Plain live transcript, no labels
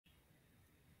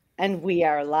And we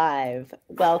are live.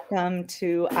 Welcome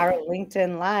to our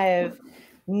LinkedIn Live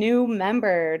new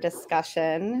member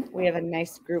discussion. We have a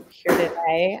nice group here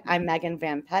today. I'm Megan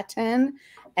Van Petten,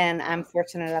 and I'm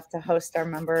fortunate enough to host our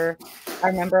member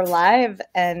live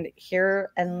and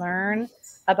hear and learn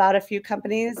about a few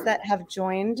companies that have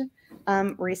joined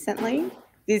recently.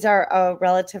 These are a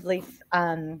relatively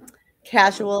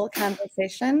casual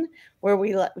conversation where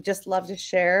we just love to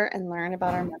share and learn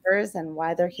about our members and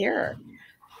why they're here.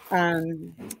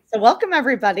 So welcome,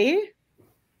 everybody.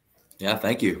 Yeah,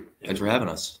 thank you. Thanks for having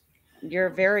us. You're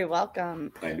very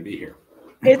welcome. Glad to be here.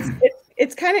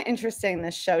 It's kind of interesting,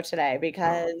 this show today,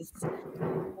 because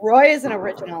Roy is an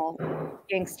original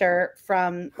gangster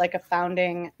from like a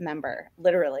founding member,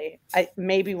 literally.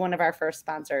 Maybe one of our first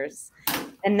sponsors.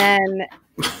 And then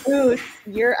Booth,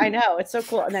 I know, it's so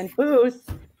cool. And then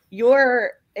Booth,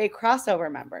 you're a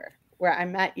crossover member, where I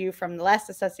met you from the last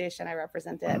association I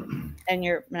represented, and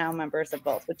you're now members of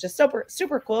both, which is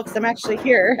super cool, because I'm actually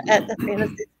here at the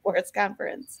Fantasy Sports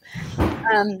Conference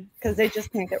because they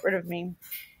just can't get rid of me.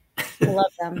 I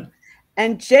love them.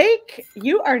 And Jake,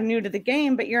 you are new to the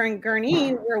game, but you're in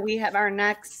Gurnee, where we have our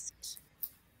next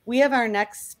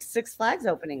Six Flags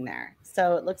opening there.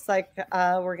 So it looks like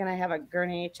we're going to have a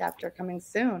Gurnee chapter coming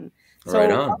soon. So Right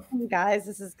on. Welcome, guys.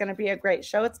 This is going to be a great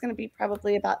show. It's going to be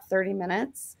probably about 30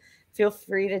 minutes. Feel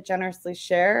free to generously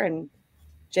share. And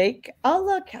Jake, oh,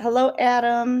 look. Hello,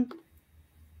 Adam.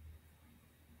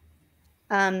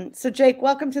 So Jake,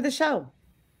 welcome to the show.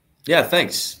 Yeah,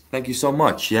 thanks. Thank you so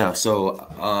much. Yeah, so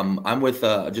I'm with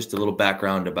just a little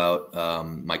background about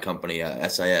my company,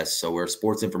 SIS. So we're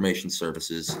Sports Information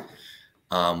Services.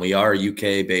 We are a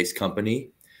UK-based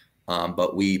company,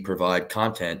 but we provide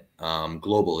content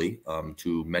globally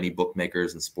to many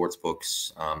bookmakers and sports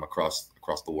books across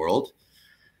the world.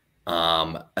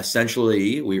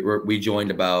 Essentially, we joined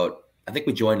about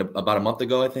a month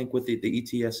ago, I think, with the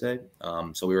ETSA.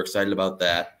 So we were excited about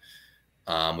that.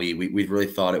 We really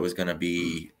thought it was going to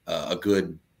be a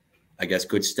good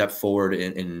step forward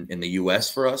in the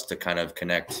US for us to kind of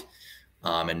connect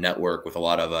and network with a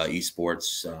lot of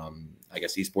esports,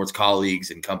 esports colleagues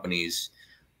and companies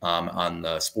on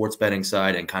the sports betting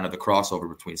side, and kind of the crossover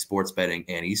between sports betting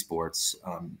and esports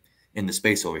in the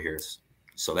space over here.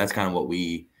 So that's kind of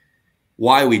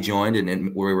why we joined,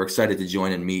 and we were excited to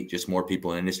join and meet just more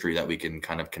people in industry that we can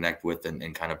kind of connect with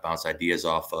and kind of bounce ideas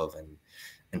off of,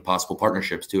 and possible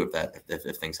partnerships too,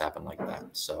 if things happen like that.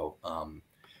 So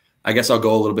I guess I'll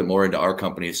go a little bit more into our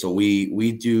company. So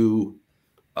we do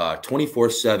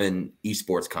 24/7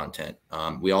 esports content.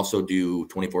 We also do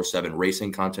 24/7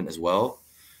 racing content as well.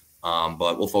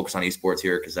 But we'll focus on esports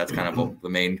here because that's kind of what the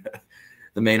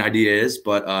main idea is.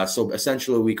 But so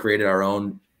essentially, we created our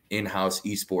own in-house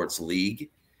esports league,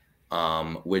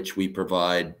 which we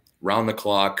provide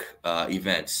round-the-clock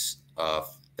events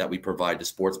that we provide to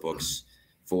sports books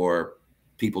for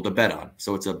people to bet on.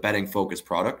 So it's a betting focused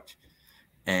product.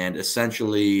 And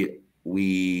essentially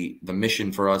the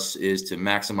mission for us is to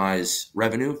maximize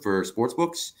revenue for sports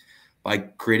books by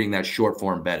creating that short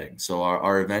form betting. So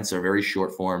our events are very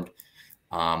short formed.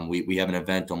 We have an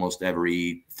event almost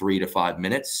every 3 to 5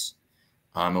 minutes.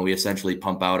 And we essentially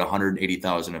pump out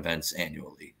 180,000 events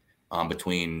annually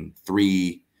between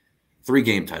three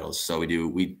game titles. So we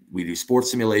do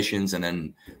sports simulations, and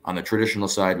then on the traditional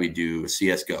side we do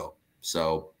CS:GO.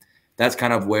 So that's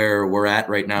kind of where we're at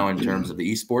right now in terms of the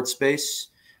esports space.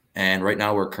 And right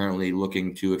now we're currently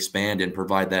looking to expand and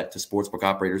provide that to sportsbook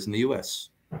operators in the US.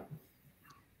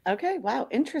 Okay, wow,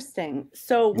 interesting.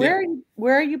 So where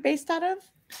are you based out of?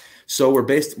 So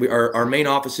our main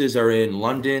offices are in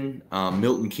London,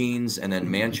 Milton Keynes, and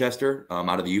then Manchester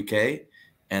out of the UK.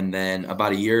 And then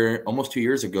about almost 2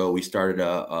 years ago, we started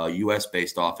a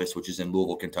US-based office, which is in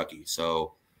Louisville, Kentucky.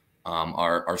 So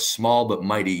our small but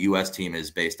mighty US team is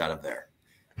based out of there.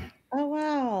 Oh,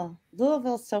 wow.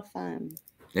 Louisville's so fun.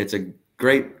 It's a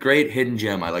great hidden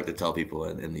gem, I like to tell people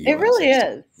in the US. It really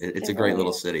is. It's a great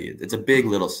little city. It's a big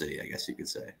little city, I guess you could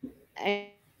say. And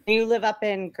you live up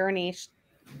in Gurnee.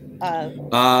 I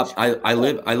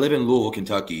live in Louisville,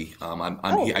 Kentucky.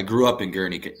 I grew up in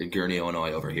Gurnee,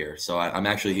 Illinois over here. So I'm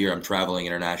actually here. I'm traveling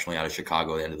internationally out of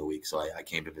Chicago at the end of the week. So I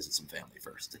came to visit some family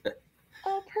first.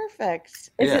 Oh,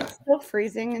 perfect. Is it still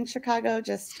freezing in Chicago,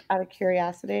 just out of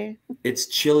curiosity? It's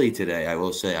chilly today, I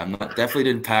will say. Definitely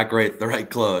didn't pack the right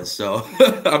clothes. So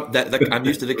I'm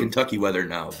used to the Kentucky weather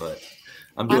now, but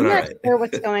I'm doing all right. I'm not sure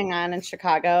what's going on in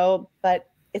Chicago, but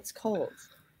it's cold.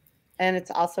 And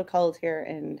it's also cold here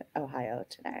in Ohio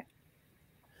today.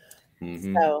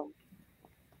 Mm-hmm. So,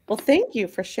 well, thank you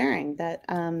for sharing that.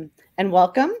 And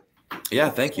welcome. Yeah,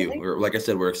 thank you. Absolutely. Like I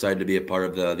said, we're excited to be a part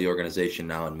of the organization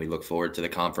now, and we look forward to the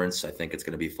conference. I think it's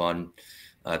going to be fun.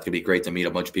 It's going to be great to meet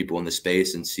a bunch of people in the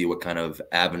space and see what kind of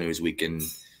avenues we can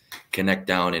connect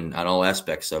down in on all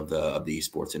aspects of the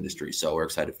esports industry. So we're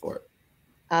excited for it.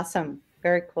 Awesome.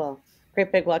 Very cool.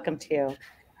 Great big welcome to you.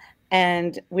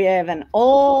 And we have an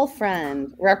old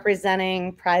friend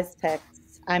representing Prize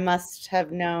Picks. I must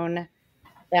have known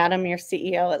Adam, your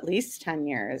CEO, at least 10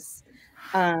 years.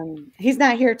 He's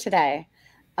not here today,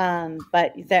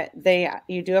 but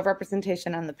you do have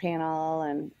representation on the panel,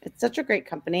 and it's such a great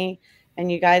company.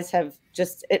 And you guys have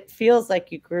just, it feels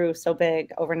like you grew so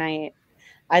big overnight.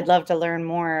 I'd love to learn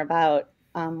more about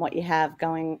what you have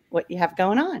going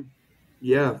on.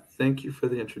 Yeah, thank you for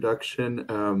the introduction.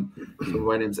 So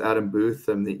my name's Adam Booth.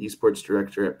 I'm the esports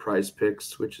director at Prize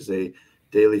Picks, which is a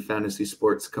daily fantasy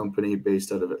sports company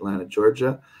based out of Atlanta,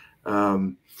 Georgia.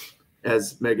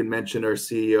 As Megan mentioned, our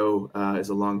CEO is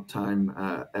a longtime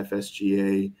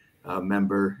FSGA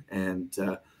member, and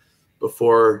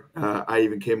before I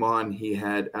even came on, he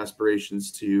had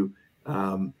aspirations to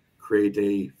create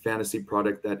a fantasy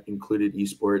product that included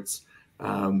esports.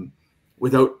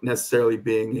 Without necessarily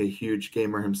being a huge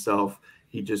gamer himself,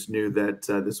 he just knew that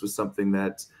this was something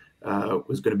that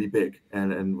was going to be big.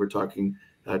 And we're talking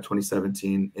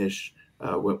 2017-ish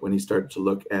when he started to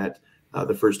look at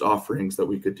the first offerings that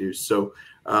we could do. So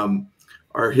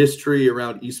our history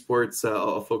around esports,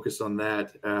 I'll focus on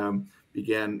that,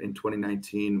 began in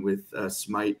 2019 with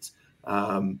Smite,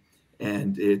 and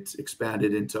it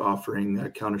expanded into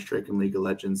offering Counter-Strike and League of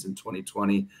Legends in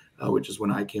 2020, which is when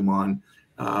I came on.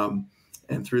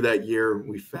 And through that year,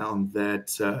 we found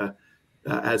that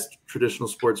as traditional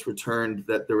sports returned,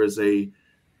 that there was a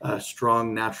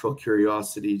strong natural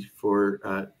curiosity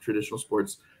for traditional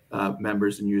sports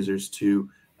members and users to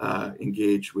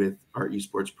engage with our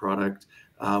esports product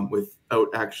without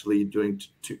actually doing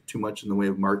too much in the way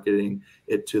of marketing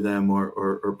it to them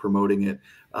or promoting it.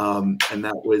 And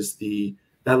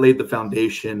that laid the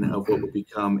foundation of what would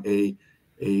become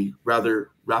a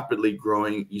rather rapidly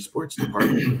growing esports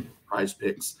department. Prize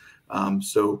Picks.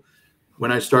 So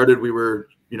when I started, we were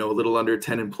a little under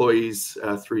 10 employees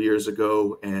 3 years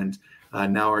ago, and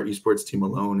now our esports team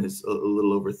alone is a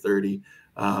little over 30.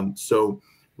 So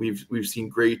we've seen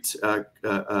great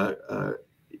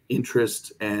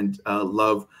interest and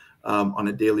love on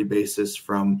a daily basis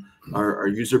from our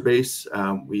user base.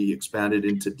 We expanded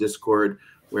into Discord,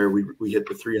 where we hit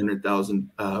the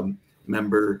 300,000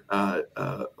 member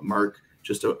mark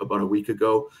just about a week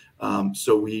ago.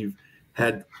 So we've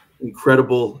had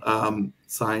incredible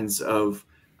signs of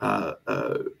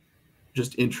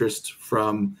just interest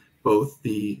from both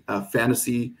the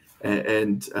fantasy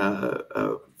and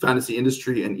fantasy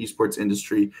industry and esports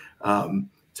industry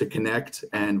to connect.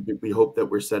 And we hope that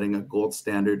we're setting a gold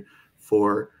standard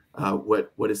for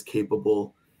what is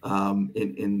capable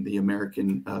in the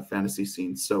American fantasy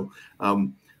scene. So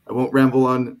I won't ramble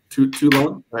on too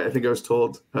long. I think I was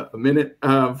told a minute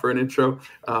for an intro,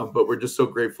 but we're just so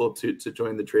grateful to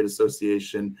join the trade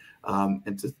association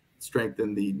and to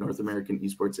strengthen the North American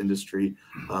esports industry,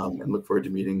 and look forward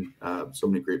to meeting so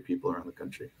many great people around the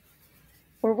country.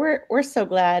 Well, we're so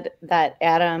glad that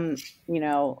Adam,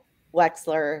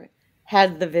 Wexler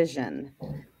had the vision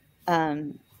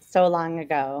so long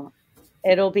ago.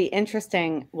 It'll be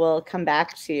interesting. We'll come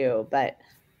back to you, but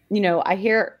I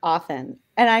hear often,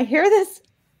 and I hear this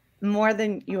more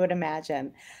than you would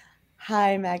imagine.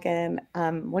 Hi, Megan.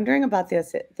 I'm wondering about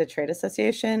the trade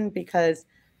association because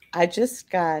I just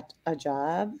got a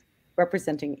job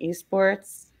representing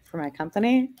esports for my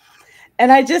company.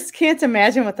 And I just can't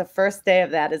imagine what the first day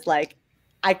of that is like.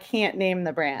 I can't name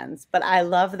the brands, but I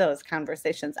love those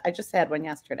conversations. I just had one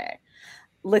yesterday,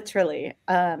 literally.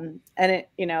 And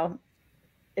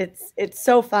it's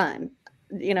so fun,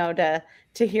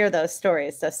 to hear those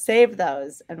stories. So save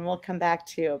those, and we'll come back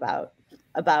to you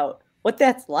about what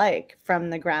that's like from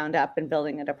the ground up and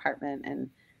building a department.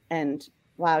 And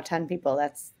wow, 10 people.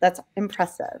 That's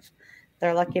impressive.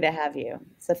 They're lucky to have you.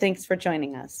 So thanks for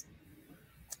joining us.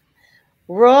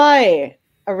 Roy,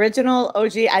 original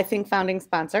OG, I think founding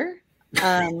sponsor.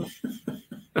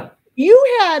 You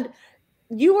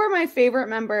were my favorite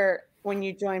member when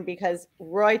you joined because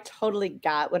Roy totally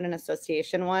got what an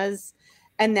association was.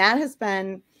 And that has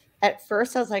been, at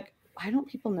first I was like, why don't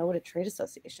people know what a trade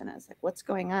association is? Like, what's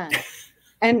going on?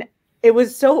 And it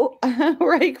was so,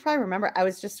 right, you probably remember, I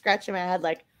was just scratching my head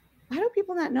like, why do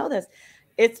people not know this?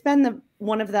 It's been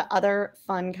one of the other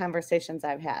fun conversations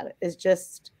I've had is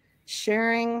just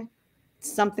sharing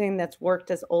something that's worked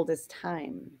as old as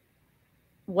time.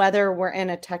 Whether we're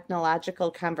in a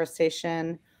technological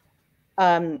conversation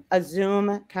a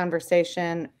Zoom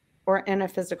conversation or in a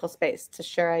physical space to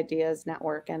share ideas,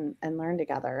 network, and learn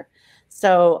together.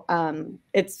 So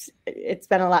it's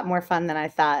been a lot more fun than I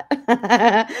thought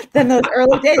than those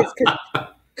early days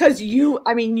because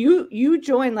I mean you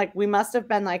joined like we must have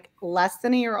been like less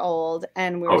than a year old,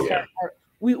 and we were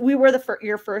we were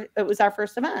your first, it was our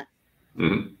first event.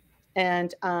 Mm-hmm.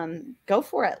 And go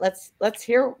for it. Let's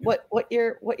hear what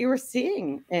you were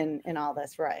seeing in all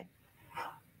this, Roy.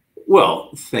 Well,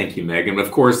 thank you, Megan.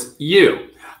 Of course, you.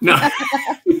 No.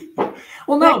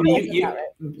 Well, no,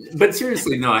 but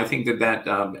seriously, no, I think that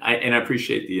I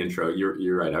appreciate the intro.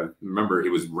 You're right. I remember it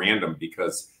was random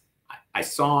because I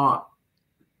saw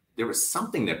there was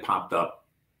something that popped up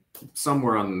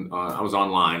somewhere on, I was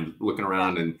online looking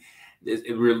around, and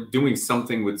we were doing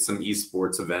something with some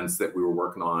esports events that we were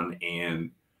working on.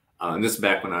 And this is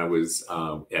back when I was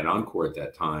at Encore at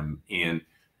that time. And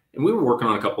we were working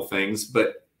on a couple things,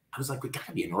 but I was like, we got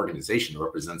to be an organization that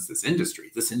represents this industry.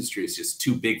 This industry is just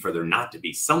too big for there not to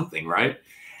be something, right?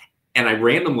 And I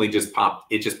randomly just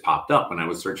popped up when I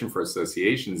was searching for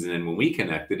associations. And then when we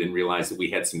connected and realized that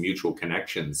we had some mutual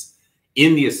connections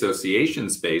in the association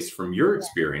space from your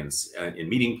experience in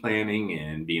meeting planning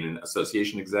and being an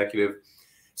association executive.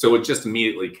 So it just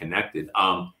immediately connected.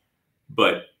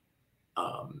 But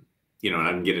you know, and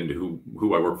I can get into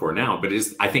who I work for now, but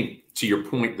I think to your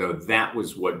point though, that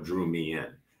was what drew me in.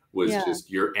 Was just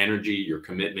your energy, your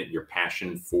commitment, your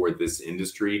passion for this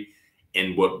industry.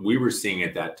 And what we were seeing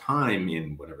at that time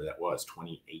in whatever that was,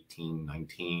 2018,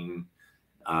 19,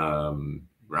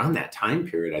 around that time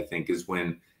period, I think is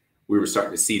when we were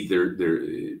starting to see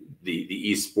the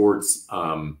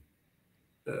esports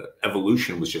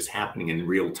evolution was just happening in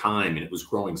real time, and it was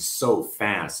growing so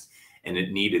fast, and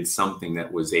it needed something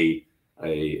that was I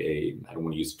don't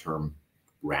want to use the term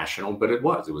rational, but it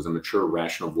was a mature,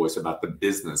 rational voice about the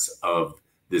business of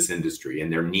this industry.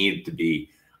 And there needed to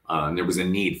be, there was a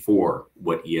need for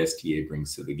what ESTA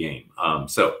brings to the game.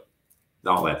 So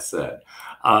all that said,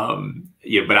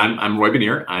 yeah, but I'm Roy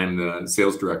Benier. I'm the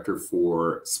sales director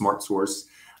for Smart Source.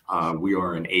 We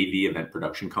are an AV event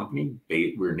production company.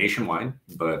 We're nationwide,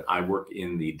 but I work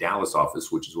in the Dallas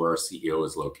office, which is where our CEO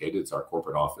is located. It's our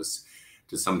corporate office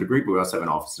to some degree, but we also have an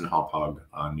office in Hauppauge,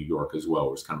 New York as well,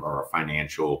 where it's kind of our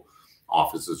financial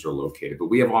offices are located. But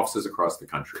we have offices across the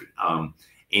country.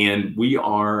 And we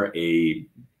are a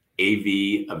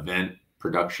AV event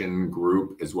production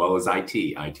group as well as IT.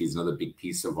 IT is another big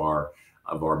piece of our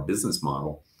business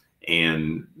model.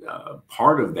 And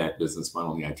part of that business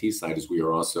model on the IT side is we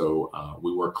are also,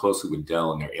 we work closely with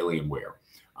Dell and their Alienware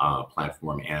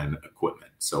platform and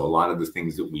equipment. So a lot of the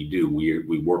things that we do,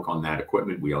 we work on that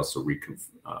equipment. We also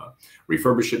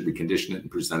refurbish it, recondition it, and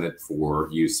present it for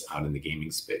use out in the gaming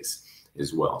space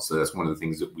as well. So that's one of the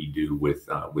things that we do with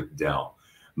Dell.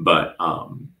 But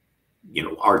you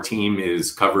know, our team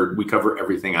is covered. We cover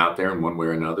everything out there in one way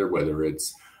or another, whether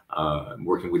it's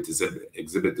working with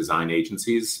exhibit design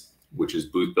agencies, which is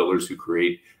booth builders who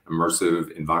create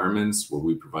immersive environments where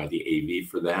we provide the AV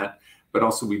for that. But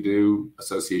also we do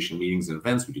association meetings and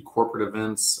events. We do corporate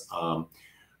events.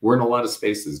 We're in a lot of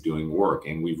spaces doing work,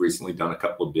 and we've recently done a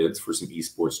couple of bids for some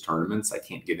esports tournaments. I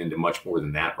can't get into much more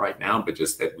than that right now, but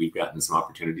just that we've gotten some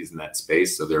opportunities in that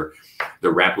space. So they're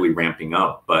rapidly ramping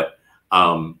up. But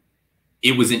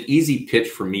it was an easy pitch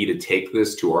for me to take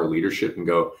this to our leadership and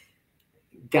go,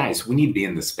 guys, we need to be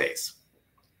in this space.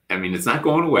 I mean, it's not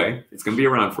going away. It's going to be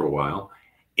around for a while.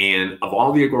 And of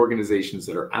all the organizations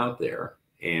that are out there,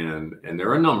 and there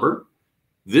are a number,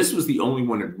 this was the only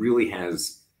one that really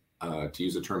has, to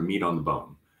use the term, meat on the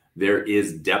bone. There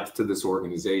is depth to this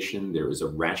organization. There is a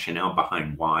rationale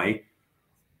behind why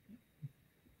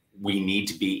we need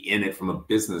to be in it from a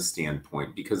business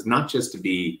standpoint, because it's not just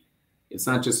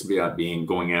about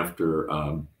going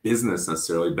after business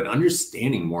necessarily, but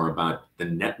understanding more about the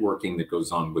networking that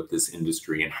goes on with this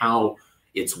industry and how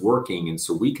it's working. And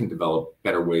so we can develop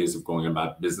better ways of going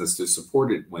about business to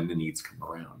support it when the needs come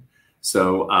around.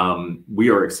 So we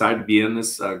are excited to be in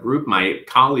this group. My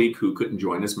colleague who couldn't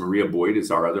join us, Maria Boyd,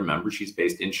 is our other member. She's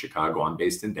based in Chicago. I'm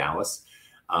based in Dallas,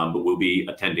 but we'll be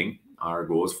attending. Our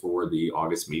goal is for the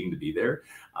August meeting to be there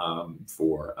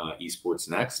for Esports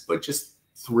Next, but just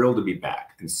thrilled to be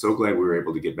back and so glad we were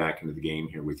able to get back into the game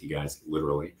here with you guys,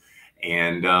 literally.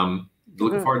 And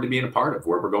looking forward to being a part of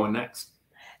where we're going next.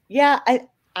 Yeah,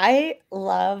 I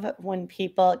love when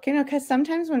people, you know, because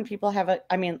sometimes when people have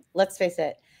I mean, let's face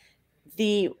it,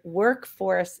 the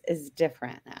workforce is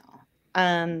different now.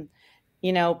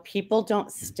 You know, people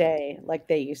don't stay like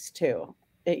they used to.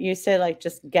 It used to like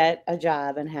just get a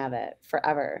job and have it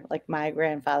forever. Like my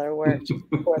grandfather worked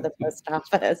for the post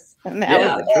office, and that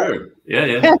was Yeah, it. true. Yeah,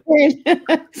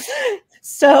 yeah.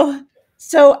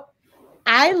 So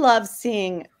I love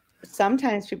seeing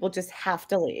sometimes people just have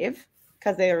to leave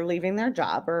because they are leaving their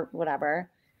job or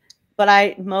whatever. But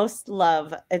I most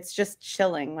love it's just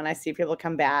chilling when I see people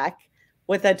come back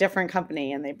with a different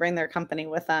company and they bring their company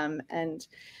with them. And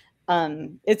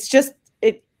it's just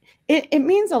it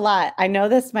means a lot. I know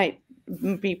this might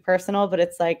be personal, but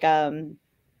it's like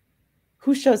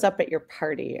who shows up at your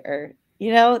party, or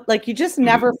like you just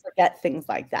never forget things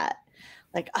like that.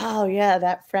 Like, oh yeah,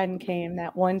 that friend came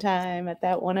that one time at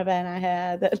that one event I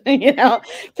had, that,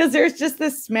 because there's just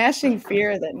this smashing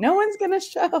fear that no one's going to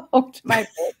show to my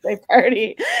birthday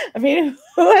party. I mean,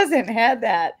 who hasn't had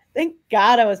that? Thank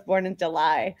God I was born in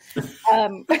July.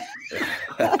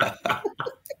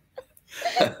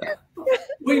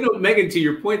 Well, Megan, to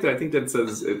your point, I think that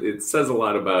it says a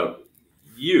lot about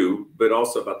you, but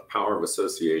also about the power of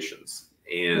associations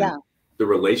and the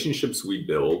relationships we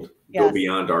build go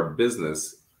beyond our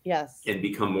business and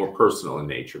become more personal in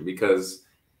nature. Because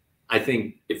I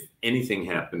think if anything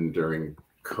happened during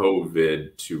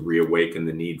COVID to reawaken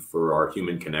the need for our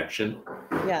human connection,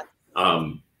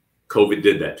 COVID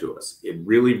did that to us. It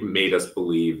really made us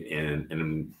believe in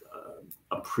and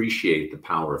appreciate the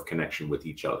power of connection with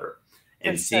each other.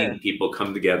 And seeing people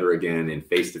come together again in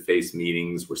face-to-face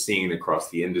meetings. We're seeing it across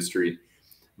the industry,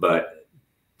 but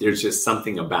there's just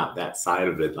something about that side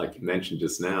of it, like you mentioned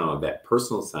just now, that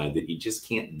personal side that you just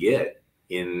can't get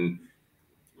in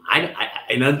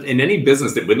any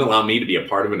business that wouldn't allow me to be a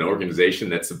part of an organization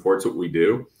that supports what we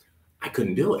do. I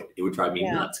couldn't do it. It would drive me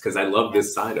nuts because I love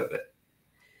this side of it.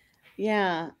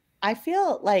 Yeah. I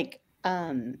feel like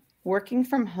working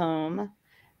from home,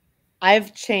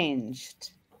 I've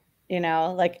changed.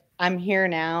 Like I'm here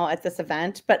now at this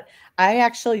event, but I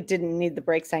actually didn't need the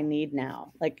breaks I need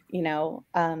now. Like,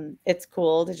 it's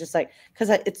cool to just because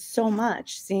it's so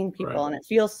much seeing people and it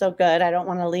feels so good. I don't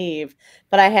want to leave,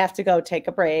 but I have to go take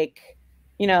a break,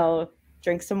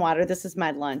 drink some water. This is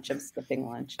my lunch. I'm skipping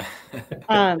lunch.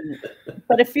 But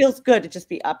it feels good to just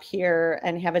be up here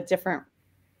and have a different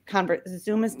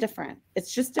Zoom is different.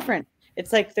 It's just different.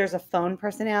 It's like there's a phone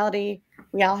personality.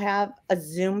 We all have a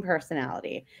Zoom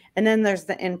personality. And then there's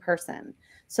the in-person.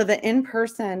 So the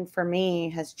in-person for me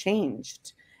has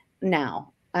changed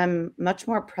now. I'm much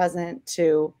more present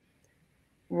to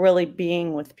really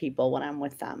being with people when I'm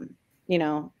with them,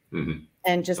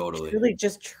 and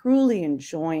just truly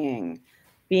enjoying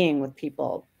being with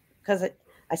people, because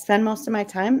I spend most of my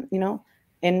time,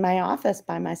 in my office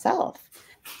by myself.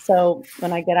 So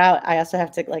when I get out, I also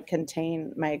have to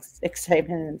contain my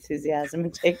excitement and enthusiasm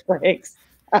and take breaks.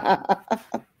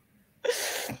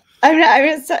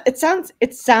 It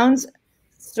sounds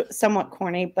somewhat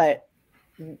corny, but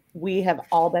we have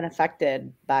all been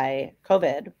affected by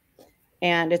COVID,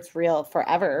 and it's real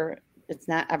forever. It's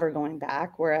not ever going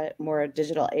back. We're a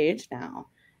digital age now,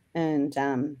 and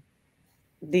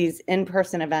these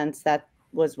in-person events. That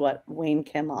was what Wayne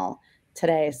Kimmel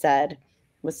today said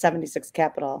with 76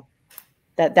 Capital,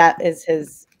 that is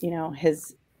his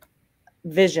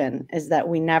vision, is that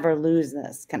we never lose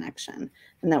this connection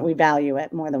and that we value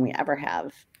it more than we ever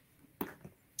have.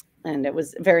 And it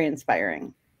was very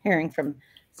inspiring hearing from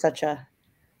such a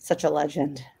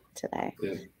legend today.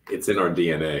 It's in our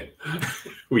DNA.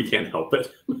 We can't help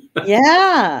it.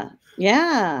 Yeah.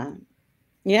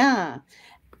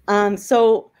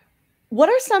 So what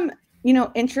are some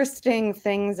interesting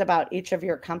things about each of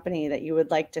your company that you would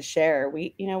like to share?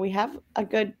 We have a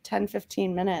good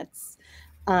 10-15 minutes.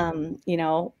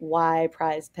 Why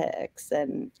Prize Picks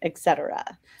and etc.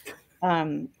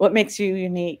 What makes you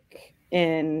unique,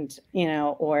 and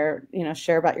or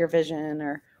share about your vision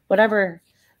or whatever.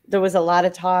 There was a lot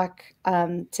of talk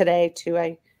today too.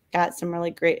 I got some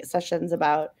really great sessions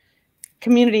about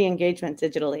community engagement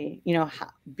digitally,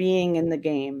 being in the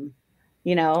game,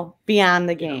 beyond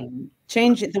the game,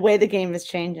 change the way the game is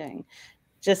changing.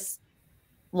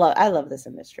 I love this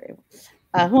industry.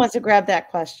 Who wants to grab that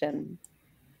question?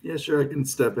 Yeah, sure. I can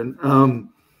step in.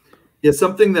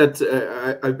 Something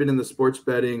that I've been in the sports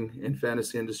betting and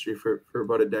fantasy industry for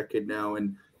about a decade now,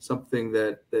 and something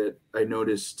that I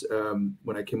noticed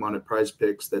when I came on at Prize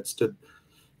Picks that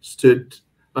stood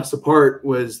us apart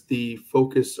was the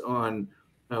focus on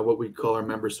what we call our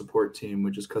member support team,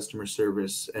 which is customer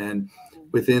service. And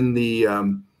within the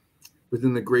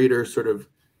greater sort of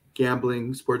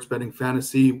gambling, sports betting,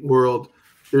 fantasy world,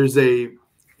 there's a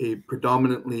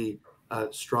predominantly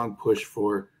strong push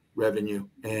for revenue.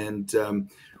 And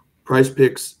Prize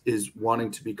Picks is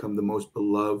wanting to become the most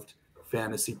beloved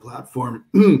fantasy platform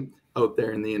out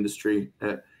there in the industry,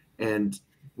 and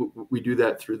we do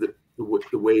that through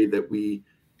the way that we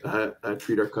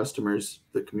treat our customers,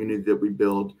 the community that we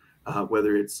build,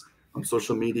 whether it's on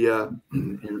social media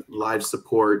and live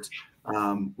support,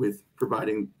 with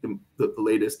providing the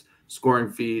latest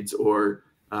scoring feeds or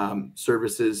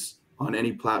services on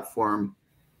any platform.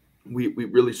 We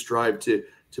really strive to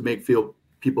make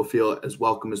people feel as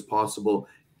welcome as possible,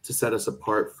 to set us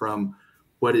apart from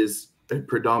what is a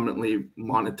predominantly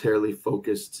monetarily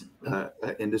focused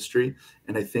industry.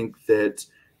 And I think that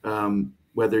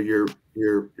whether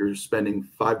you're spending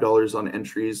 $5 on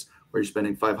entries or you're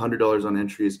spending $500 on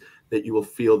entries, that you will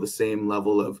feel the same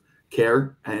level of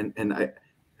care. And I,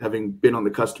 having been on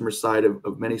the customer side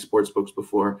of many sports books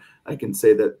before, I can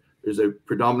say that there's a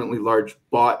predominantly large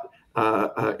bot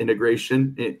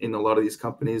integration in a lot of these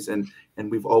companies, and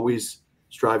we've always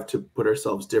strived to put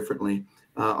ourselves differently.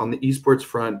 On the esports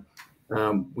front,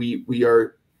 we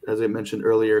are, as I mentioned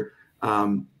earlier,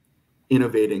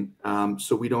 innovating.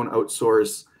 So we don't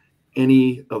outsource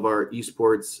any of our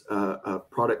esports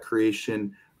product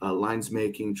creation, lines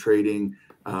making, trading,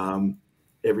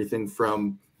 everything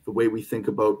from the way we think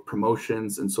about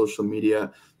promotions and social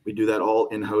media. We do that all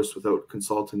in-house without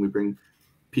consulting. We bring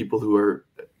people who are,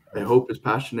 I hope, as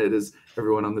passionate as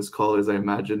everyone on this call is, I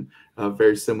imagine,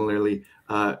 very similarly,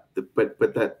 but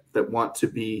that want to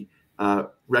be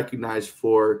recognized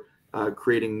for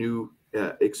creating new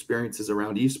experiences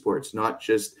around esports, not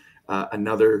just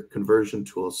another conversion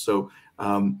tool. So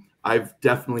I've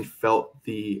definitely felt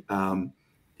the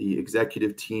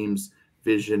executive team's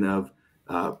vision of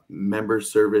member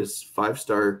service,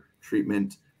 5-star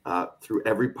treatment through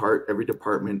every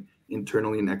department,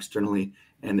 internally and externally.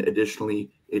 And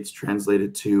additionally, it's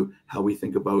translated to how we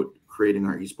think about creating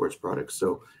our esports products.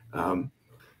 So, all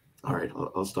right,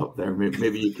 I'll stop there.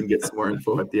 Maybe you can get some more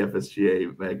info at the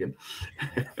FSGA, Megan.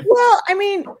 Well, I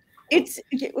mean, it's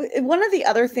one of the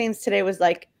other things today was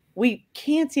like, we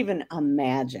can't even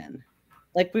imagine,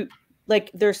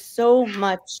 there's so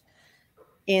much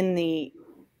in the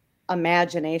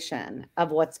imagination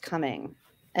of what's coming.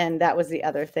 And that was the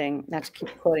other thing, not to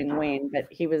keep quoting Wayne, but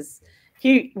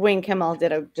Wayne Kimmel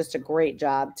did just a great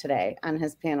job today on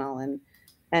his panel,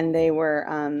 and they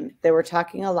were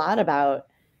talking a lot about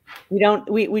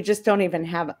we just don't even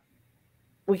have,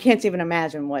 we can't even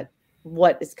imagine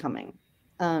what is coming.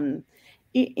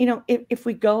 If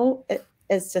we go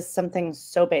as just something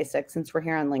so basic, since we're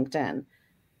here on LinkedIn,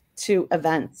 to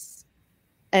events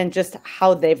and just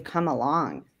how they've come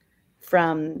along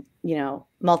from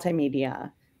multimedia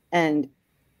and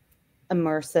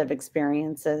immersive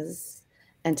experiences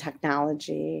and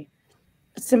technology,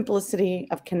 simplicity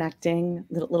of connecting,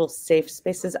 little safe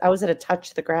spaces. I was at a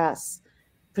Touch the Grass,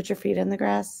 put your feet in the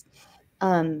grass.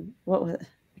 What was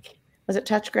it?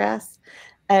 Touch Grass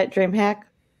at DreamHack?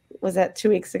 Was that 2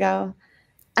 weeks ago?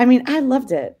 I mean, I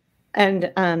loved it.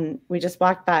 And we just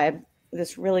walked by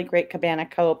this really great cabana,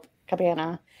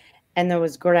 and there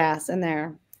was grass in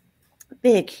there,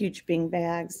 big, huge bean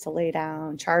bags to lay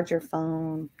down, charge your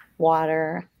phone,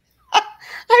 water.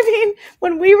 I mean,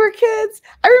 when we were kids,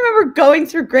 I remember going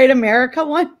through Great America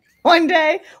one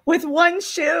day with one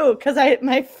shoe because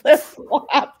my flip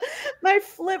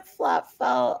flop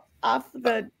fell off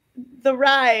the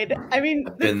ride. I mean,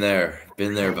 been there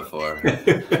before.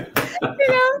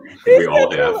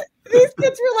 These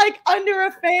kids were like under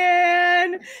a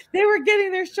fan. They were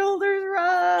getting their shoulders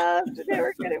rubbed. They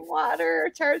were getting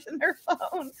water, charging their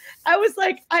phone. I was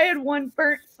like, I had one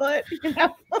burnt foot,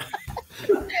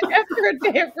 after a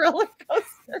day of roller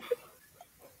coaster.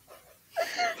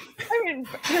 I mean,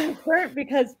 it was burnt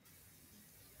because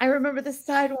I remember the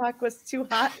sidewalk was too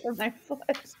hot for my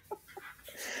foot.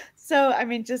 So, I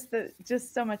mean, just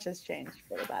so much has changed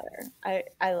for the better.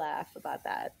 I laugh about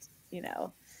that,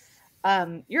 You're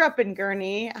up in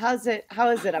Gurnee. How is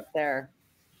it up there?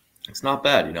 It's not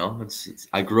bad,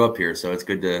 I grew up here, so it's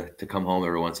good to come home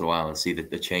every once in a while and see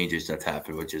the changes that's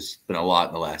happened, which has been a lot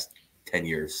in the last 10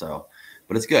 years. So,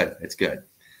 but it's good. It's good.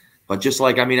 But just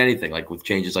like, I mean, anything, like with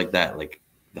changes like that, like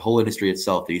the whole industry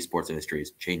itself, the esports industry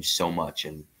has changed so much.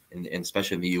 And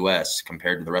especially in the US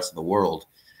compared to the rest of the world,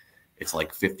 it's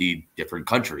like 50 different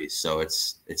countries. So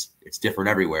it's different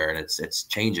everywhere, and it's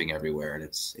changing everywhere, and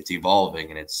it's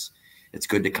evolving, and it's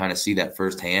good to kind of see that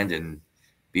firsthand and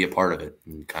be a part of it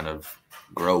and kind of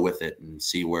grow with it and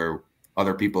see where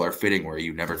other people are fitting where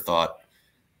you never thought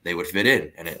they would fit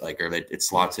in, and it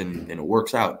slots in and it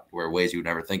works out where ways you would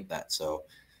never think that. So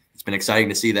it's been exciting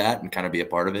to see that and kind of be a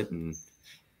part of it, and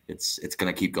it's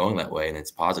going to keep going that way, and it's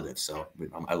positive. So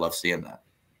I love seeing that.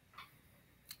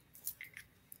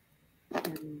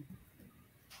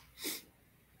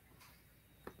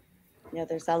 Yeah,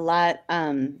 there's a lot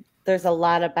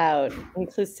about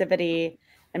inclusivity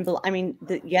I mean,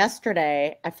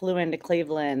 yesterday I flew into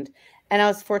Cleveland and I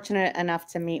was fortunate enough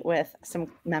to meet with some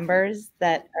members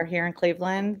that are here in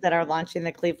Cleveland that are launching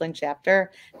the Cleveland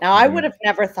chapter. Now, I would Mhm. have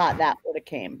never thought that would have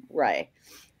came, Roy.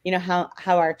 You know, how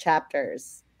our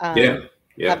chapters Yeah, have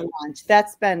yeah, launched.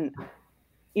 That's been,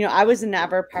 I was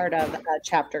never part of a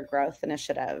chapter growth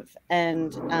initiative.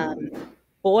 And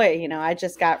boy, I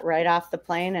just got right off the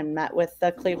plane and met with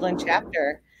the Cleveland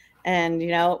chapter. And,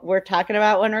 we're talking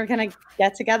about when we're going to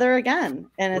get together again.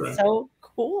 And it's right, so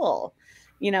cool,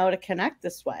 to connect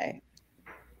this way.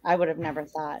 I would have never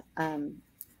thought.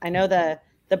 I know the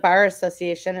Bar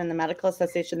Association and the Medical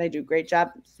Association, they do great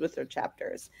jobs with their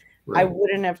chapters. I right.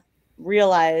 wouldn't have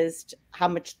realized how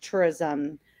much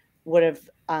tourism would have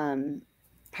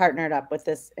partnered up with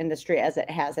this industry as it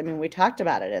has. I mean, we talked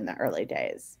about it in the early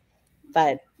days,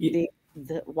 but Yeah.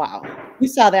 the wow, you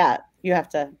saw that. You have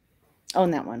to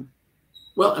own that one.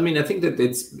 Well, I mean, I think that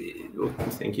well,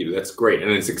 thank you. That's great.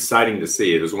 And it's exciting to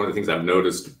see. It was one of the things I've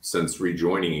noticed since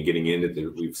rejoining and getting into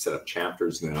it. We've set up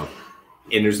chapters now.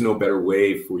 And there's no better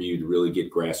way for you to really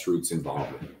get grassroots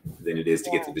involvement than it is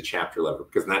to get to the chapter level,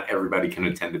 because not everybody can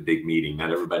attend a big meeting.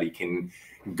 Not everybody can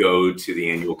go to the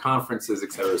annual conferences,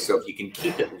 et cetera. So if you can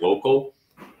keep it local,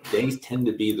 they tend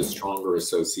to be the stronger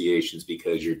associations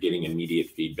because you're getting immediate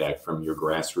feedback from your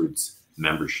grassroots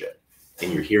membership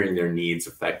and you're hearing their needs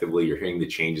effectively. You're hearing the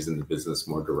changes in the business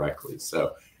more directly.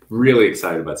 So really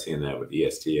excited about seeing that with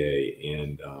ESTA.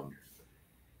 And,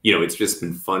 it's just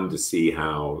been fun to see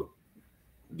how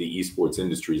the esports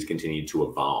industry has continued to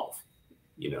evolve,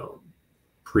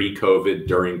 pre-COVID,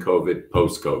 during COVID,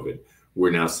 post-COVID.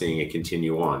 We're now seeing it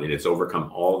continue on, and it's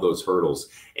overcome all those hurdles.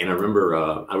 And I remember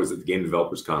I was at the Game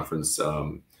Developers Conference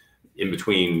in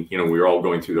between, we were all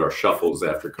going through our shuffles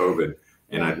after COVID,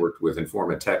 and I'd worked with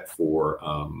Informa Tech for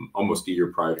almost a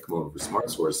year prior to come over for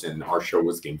SmartSource, and our show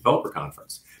was Game Developer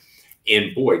Conference.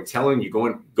 And boy, telling you,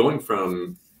 going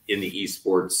from in the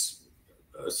esports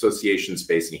association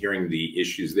space and hearing the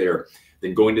issues there,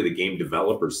 then going to the game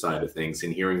developer side of things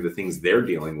and hearing the things they're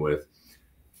dealing with,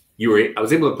 I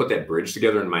was able to put that bridge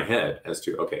together in my head as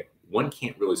to, okay, one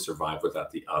can't really survive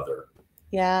without the other.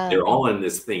 Yeah. They're all in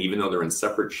this thing, even though they're in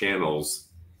separate channels,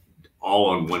 all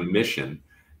on one mission,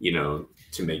 to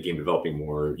make game developing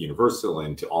more universal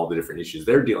and to all the different issues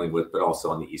they're dealing with, but also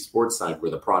on the esports side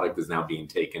where the product is now being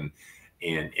taken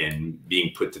and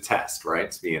being put to test, right?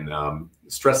 It's being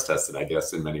stress tested, I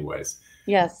guess, in many ways.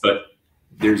 Yes. But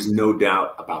there's no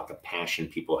doubt about the passion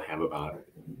people have about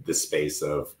the space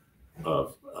of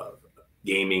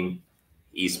gaming,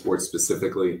 esports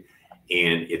specifically.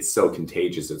 And it's so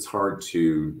contagious. It's hard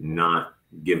to not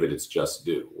give it its just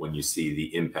due when you see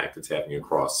the impact it's having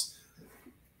across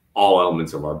all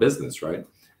elements of our business, right?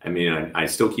 I mean, I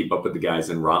still keep up with the guys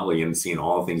in Raleigh and seeing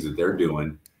all the things that they're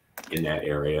doing in that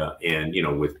area, and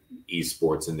with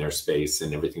esports in their space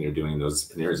and everything they're doing in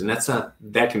those areas. And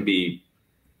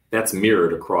that's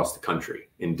mirrored across the country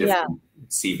in different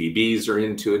CVBs are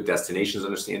into it. Destinations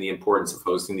understand the importance of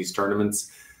hosting these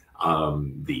tournaments.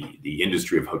 The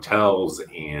industry of hotels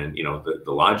and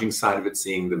the lodging side of it,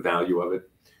 seeing the value of it.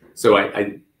 So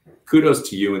I kudos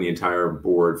to you and the entire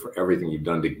board for everything you've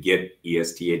done to get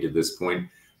ESTA to this point,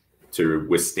 to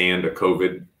withstand a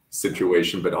COVID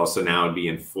situation, but also now be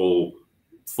in full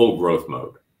growth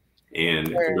mode. And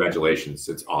congratulations,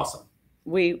 it's awesome.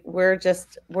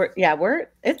 It's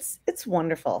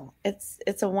wonderful.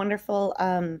 It's a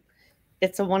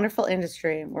wonderful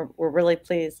industry. We're really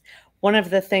pleased. One of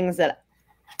the things that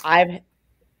I've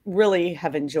really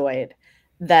have enjoyed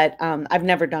that I've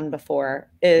never done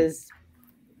before is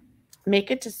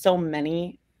make it to so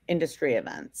many industry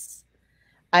events.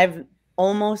 I've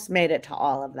almost made it to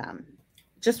all of them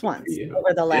just once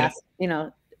over the last,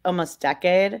 almost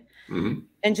decade. Mm-hmm.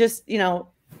 And just,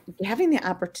 having the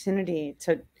opportunity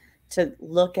to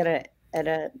look at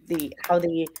how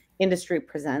the industry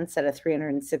presents at a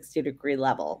 360-degree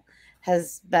level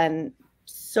has been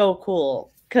so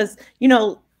cool. Because,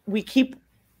 we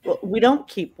don't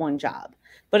keep one job,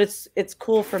 but it's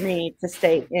cool for me to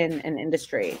stay in an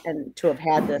industry and to have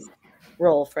had this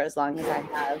role for as long as I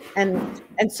have. And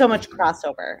so much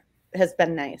crossover has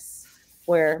been nice,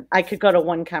 where I could go to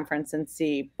one conference and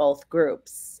see both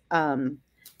groups.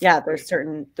 There's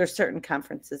certain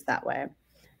conferences that way.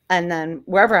 And then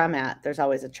wherever I'm at, there's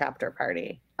always a chapter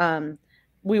party.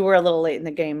 We were a little late in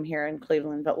the game here in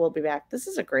Cleveland, but we'll be back. This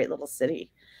is a great little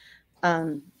city.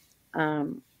 We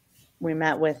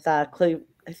met with I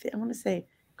want to say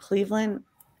Cleveland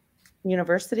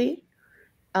University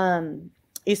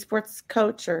esports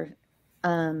coach, or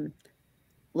a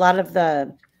lot of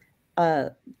the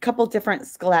a couple different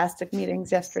Scholastic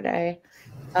meetings yesterday.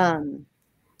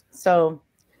 So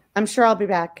I'm sure I'll be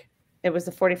back. It was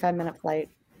a 45-minute flight.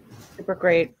 Super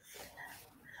great.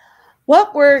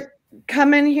 Well, we're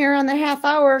coming here on the half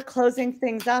hour, closing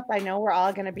things up. I know we're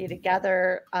all going to be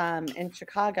together in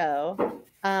Chicago.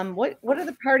 What are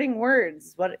the parting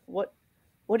words? What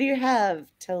do you have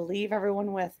to leave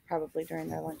everyone with probably during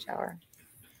their lunch hour?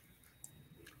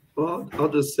 Well, I'll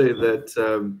just say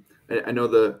that I know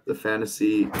the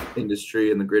fantasy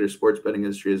industry and the greater sports betting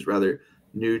industry is rather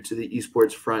new to the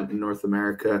esports front in North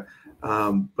America,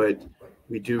 but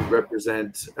we do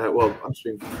represent, well, I'm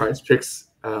speaking for Prize Picks,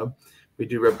 we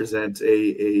do represent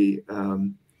a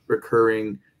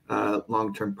recurring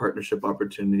long-term partnership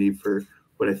opportunity for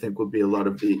what I think will be a lot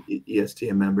of the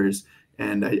ESTA members.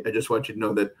 And I just want you to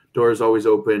know that door is always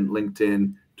open,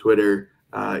 LinkedIn, Twitter,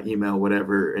 email,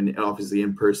 whatever, and obviously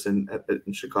in person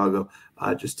in Chicago,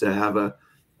 just to have a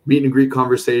meet and greet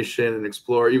conversation and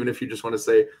explore, even if you just want to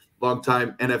say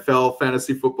longtime NFL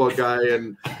fantasy football guy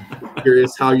and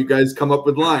curious how you guys come up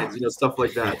with lines, stuff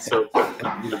like that. So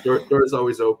door is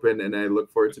always open, and I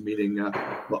look forward to meeting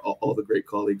all the great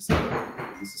colleagues.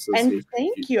 And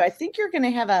thank you. I think you're going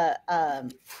to have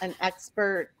an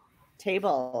expert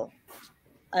table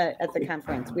at the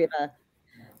conference. We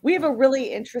have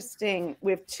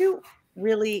two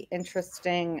really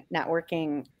interesting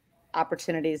networking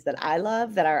opportunities that I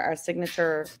love that are our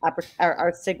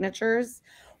signatures.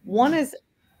 One is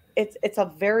it's a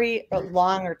very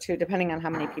long, or two, depending on how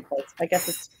many people. I guess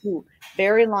it's two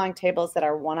very long tables that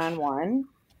are one-on-one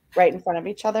right in front of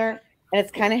each other. And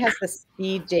it kind of has the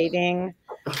speed dating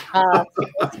to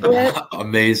it.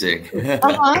 Amazing.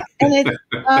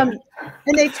 And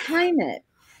they time it.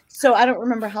 So I don't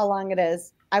remember how long it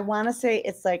is. I want to say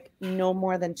it's like no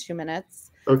more than 2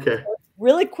 minutes. Okay. So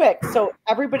really quick. So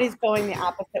everybody's going the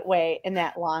opposite way in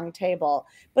that long table,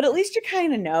 but at least you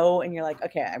kind of know, and you're like,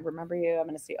 okay, I remember you. I'm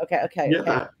going to see. Okay. Yeah.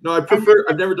 Okay. No, I've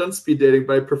never done speed dating,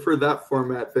 but I prefer that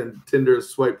format than Tinder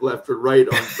swipe left or right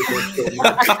on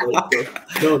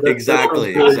no,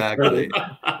 exactly.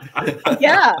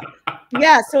 Yeah.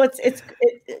 Yeah. So it's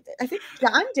I think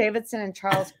John Davidson and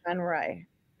Charles Conroy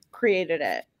created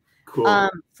it. Cool.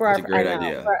 For That's a great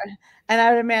idea. And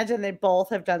I would imagine they both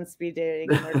have done speed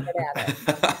dating and they're good at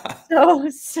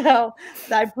it. So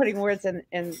I'm putting words in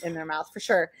their mouth for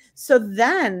sure. So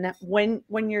then when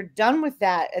you're done with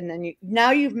that, and then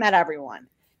now you've met everyone,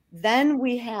 then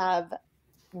we have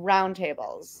round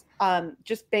tables,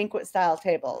 just banquet style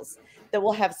tables that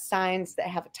will have signs that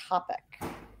have a topic.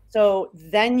 So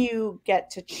then you get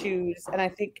to choose, and I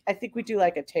think we do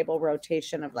like a table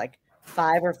rotation of like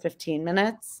 5 or 15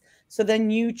 minutes. So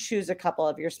then you choose a couple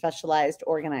of your specialized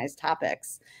organized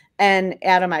topics. And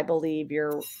Adam, I believe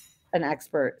you're an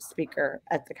expert speaker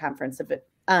at the conference of it.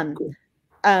 But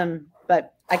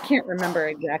I can't remember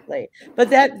exactly. But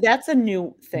that's a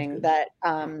new thing that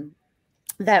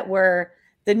we're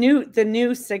the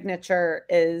new signature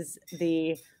is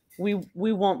we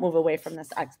won't move away from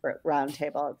this expert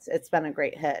roundtable. It's been a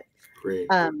great hit. Great.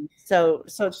 So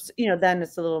it's, then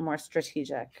it's a little more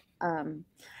strategic.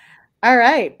 All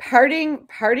right. Parting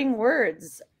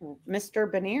words,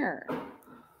 Mr. Benier.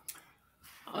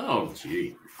 Oh,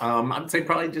 gee. I'd say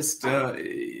probably just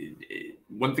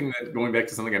one thing that, going back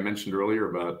to something I mentioned earlier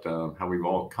about how we've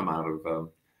all come out of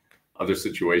other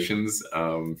situations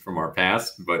from our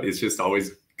past, but it's just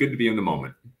always good to be in the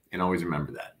moment, and always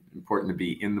remember that. Important to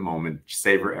be in the moment,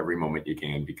 savor every moment you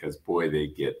can, because boy, they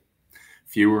get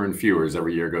fewer and fewer as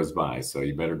every year goes by. So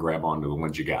you better grab onto the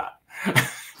ones you got.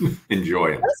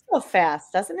 Enjoy them. That's so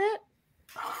fast, doesn't it?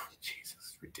 Oh,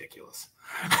 Jesus, ridiculous.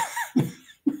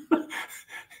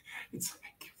 It's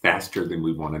faster than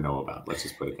we want to know about. Let's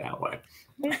just put it that way.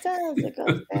 It does. It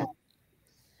goes fast.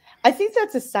 I think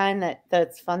that's a sign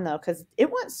that's fun, though, because it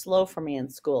went slow for me in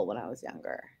school when I was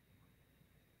younger.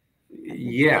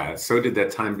 Yeah, so did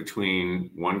that time between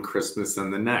one Christmas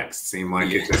and the next. Seemed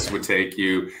like it just would take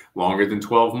you longer than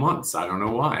 12 months. I don't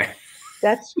know why.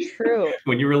 That's true.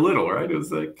 When you were little, right? It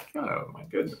was like, oh my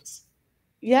goodness.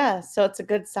 Yeah, so it's a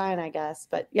good sign, I guess.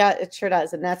 But yeah, it sure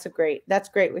does. And that's great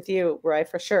with you, Roy,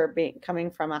 for sure. Coming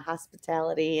from a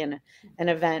hospitality and an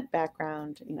event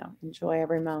background, enjoy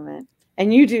every moment.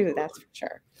 And you do, that's for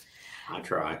sure. I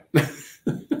try.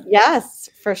 Yes,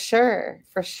 for sure.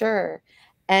 For sure.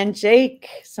 And Jake,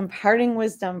 some parting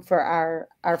wisdom for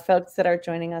our folks that are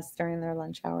joining us during their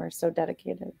lunch hour. So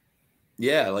dedicated.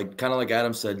 Yeah, kind of like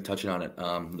Adam said, touching on it,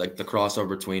 like the crossover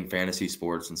between fantasy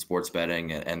sports and sports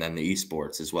betting, and then the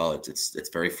esports as well. It's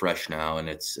very fresh now, and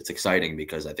it's exciting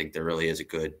because I think there really is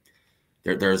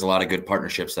there's a lot of good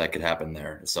partnerships that could happen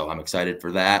there. So I'm excited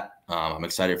for that. I'm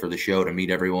excited for the show to meet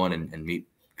everyone and meet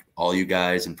all you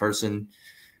guys in person,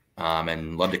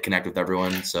 and love to connect with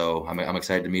everyone. So I'm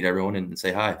excited to meet everyone and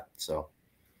say hi. So,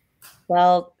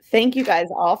 well, thank you guys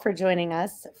all for joining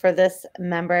us for this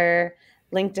member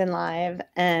LinkedIn Live.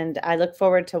 And I look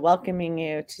forward to welcoming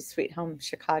you to Sweet Home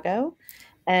Chicago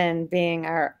and being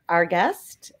our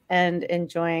guest and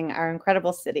enjoying our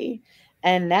incredible city.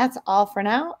 And that's all for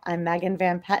now. I'm Megan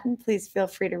Van Petten. Please feel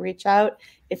free to reach out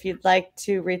if you'd like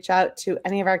to reach out to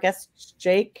any of our guests,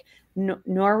 Jake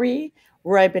Norrie,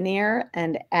 Roy Benier,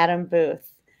 and Adam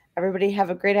Booth. Everybody have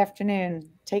a great afternoon.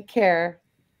 Take care.